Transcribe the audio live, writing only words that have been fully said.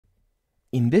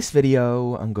In this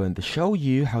video, I'm going to show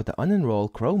you how to unenroll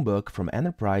Chromebook from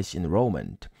Enterprise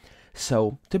Enrollment.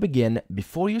 So, to begin,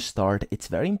 before you start, it's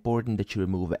very important that you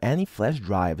remove any flash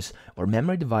drives or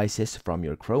memory devices from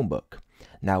your Chromebook.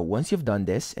 Now, once you've done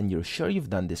this, and you're sure you've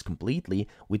done this completely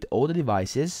with all the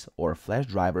devices or flash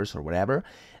drivers or whatever,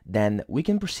 then we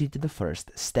can proceed to the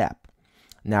first step.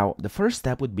 Now, the first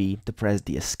step would be to press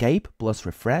the Escape plus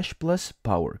Refresh plus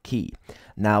Power key.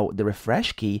 Now, the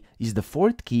Refresh key is the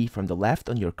fourth key from the left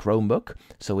on your Chromebook.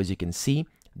 So as you can see,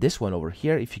 this one over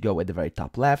here, if you go at the very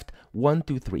top left, 1,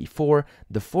 2, 3, 4,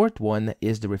 the fourth one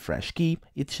is the Refresh key.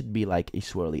 It should be like a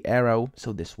swirly arrow,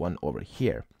 so this one over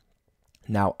here.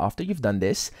 Now, after you've done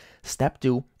this, step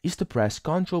 2 is to press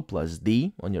Ctrl plus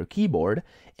D on your keyboard,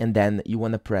 and then you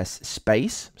want to press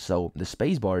space, so the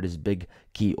space bar, this big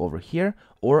key over here,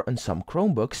 or on some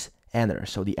Chromebooks, Enter,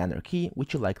 so the Enter key,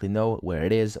 which you likely know where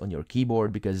it is on your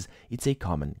keyboard because it's a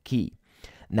common key.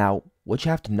 Now, what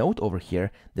you have to note over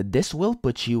here, that this will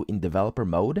put you in developer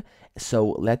mode, so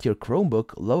let your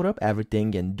Chromebook load up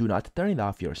everything and do not turn it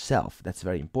off yourself. That's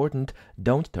very important,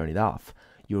 don't turn it off.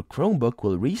 Your Chromebook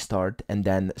will restart and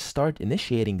then start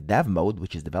initiating dev mode,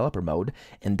 which is developer mode,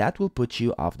 and that will put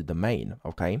you off the domain,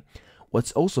 okay?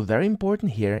 What's also very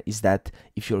important here is that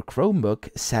if your Chromebook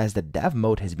says that dev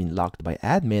mode has been locked by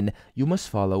admin, you must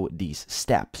follow these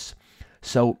steps.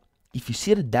 So, if you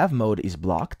see that dev mode is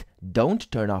blocked,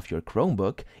 don't turn off your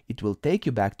Chromebook. It will take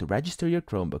you back to register your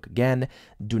Chromebook again.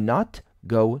 Do not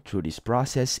go through this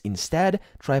process. Instead,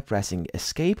 try pressing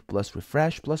Escape plus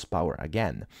Refresh plus Power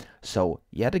again. So,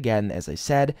 yet again, as I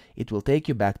said, it will take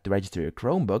you back to register your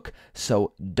Chromebook.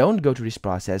 So, don't go through this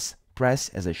process. Press,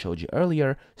 as I showed you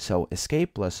earlier, so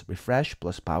Escape plus Refresh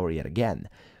plus Power yet again.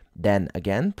 Then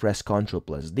again, press Ctrl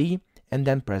plus D, and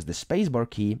then press the spacebar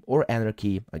key or Enter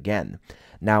key again.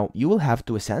 Now, you will have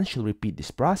to essentially repeat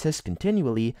this process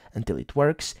continually until it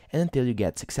works and until you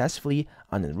get successfully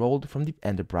unenrolled from the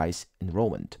Enterprise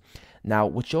Enrollment. Now,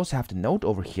 what you also have to note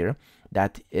over here,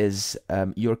 that is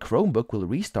your Chromebook will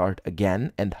restart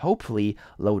again and hopefully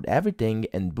load everything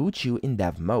and boot you in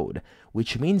dev mode,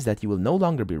 which means that you will no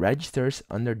longer be registered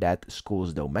under that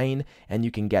school's domain and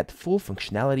you can get full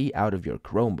functionality out of your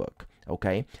Chromebook,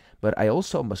 okay? But I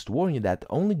also must warn you that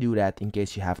only do that in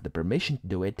case you have the permission to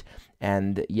do it,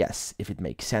 and yes, if it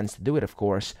makes sense to do it, of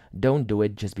course, don't do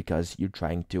it just because you're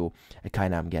trying to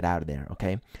kind of get out of there,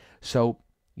 okay? So,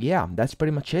 yeah, that's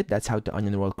pretty much it. That's how to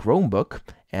unenroll Chromebook,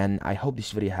 and I hope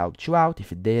this video helped you out.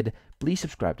 If it did, please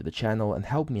subscribe to the channel and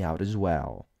help me out as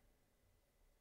well.